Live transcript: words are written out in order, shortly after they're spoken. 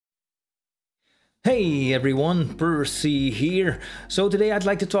Hey everyone, Percy here. So today I'd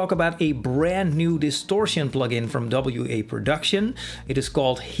like to talk about a brand new distortion plugin from WA Production. It is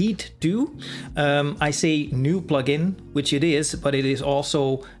called Heat 2. I say new plugin, which it is, but it is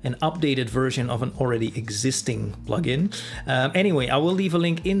also an updated version of an already existing plugin. Anyway, I will leave a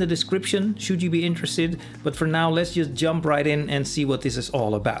link in the description should you be interested. But for now, let's just jump right in and see what this is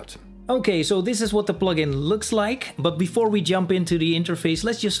all about. Okay, so this is what the plugin looks like, but before we jump into the interface,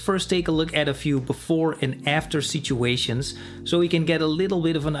 let's just first take a look at a few before and after situations so we can get a little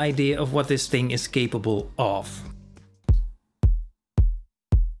bit of an idea of what this thing is capable of.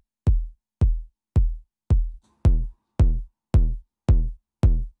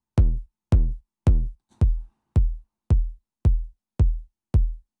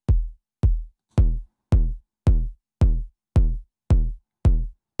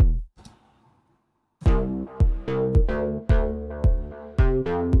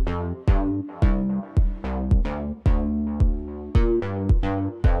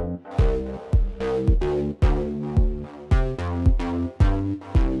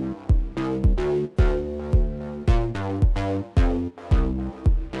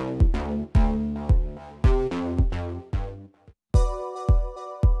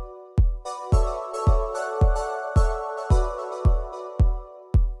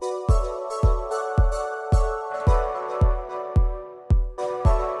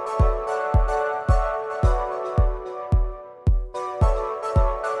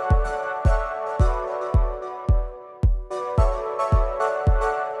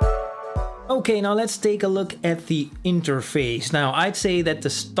 Okay, now let's take a look at the interface. Now, I'd say that the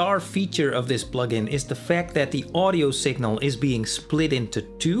star feature of this plugin is the fact that the audio signal is being split into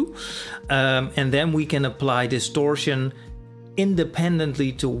two, and then we can apply distortion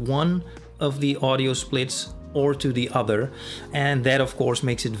independently to one of the audio splits or to the other, and that of course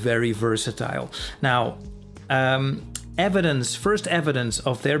makes it very versatile. Now, first evidence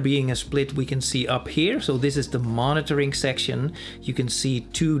of there being a split we can see up here. So this is the monitoring section. You can see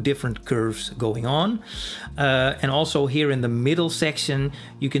two different curves going on. And also here in the middle section,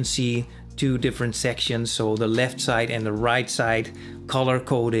 you can see two different sections. So the left side and the right side color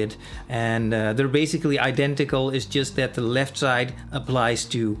coded, and they're basically identical. It's just that the left side applies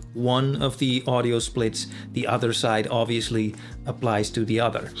to one of the audio splits. The other side obviously applies to the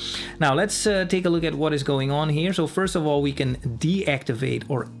other. Now let's take a look at what is going on here. So first of all, we can deactivate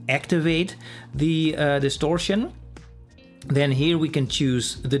or activate the distortion. Then here we can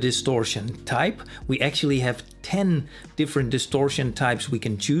choose the distortion type. We actually have 10 different distortion types we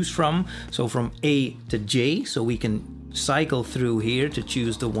can choose from. So from A to J, so we can cycle through here to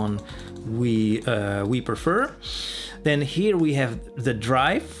choose the one we prefer. Then here we have the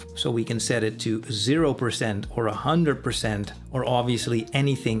drive, so we can set it to 0% or 100% or obviously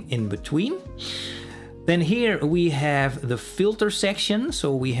anything in between. Then here we have the filter section.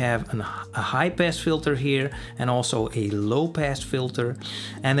 So we have a high pass filter here and also a low pass filter.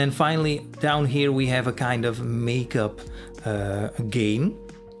 And then finally down here we have a kind of makeup gain.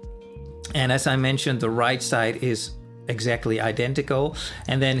 And as I mentioned, the right side is exactly identical.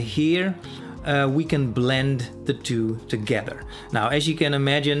 And then here we can blend the two together. Now, as you can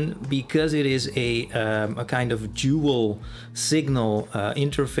imagine, because it is a kind of dual signal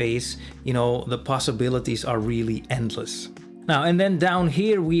interface, you know, the possibilities are really endless. Now, and then down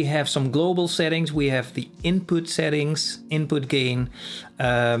here we have some global settings. We have the input settings, input gain.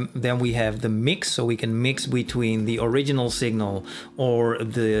 Then we have the mix, so we can mix between the original signal or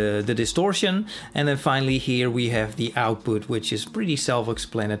the distortion. And then finally here we have the output, which is pretty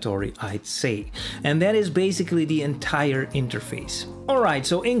self-explanatory, I'd say. And that is basically the entire interface. All right,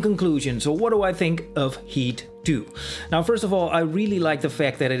 so in conclusion, so what do I think of Heat 2? Now, first of all, I really like the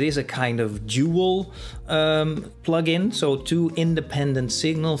fact that it is a kind of dual plugin, so two independent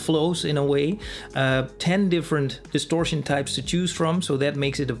signal flows in a way, 10 different distortion types to choose from, so that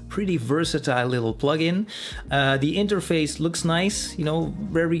makes it a pretty versatile little plugin. The interface looks nice, you know,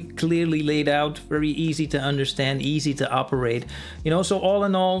 very clearly laid out, very easy to understand, easy to operate, you know, so all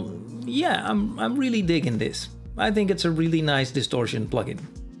in all, yeah, I'm really digging this. I think it's a really nice distortion plugin.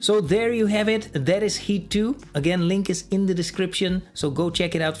 So there you have it, that is Heat 2. Again, link is in the description, so go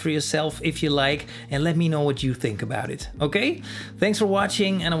check it out for yourself if you like, and let me know what you think about it, okay? Thanks for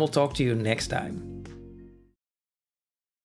watching, and I will talk to you next time.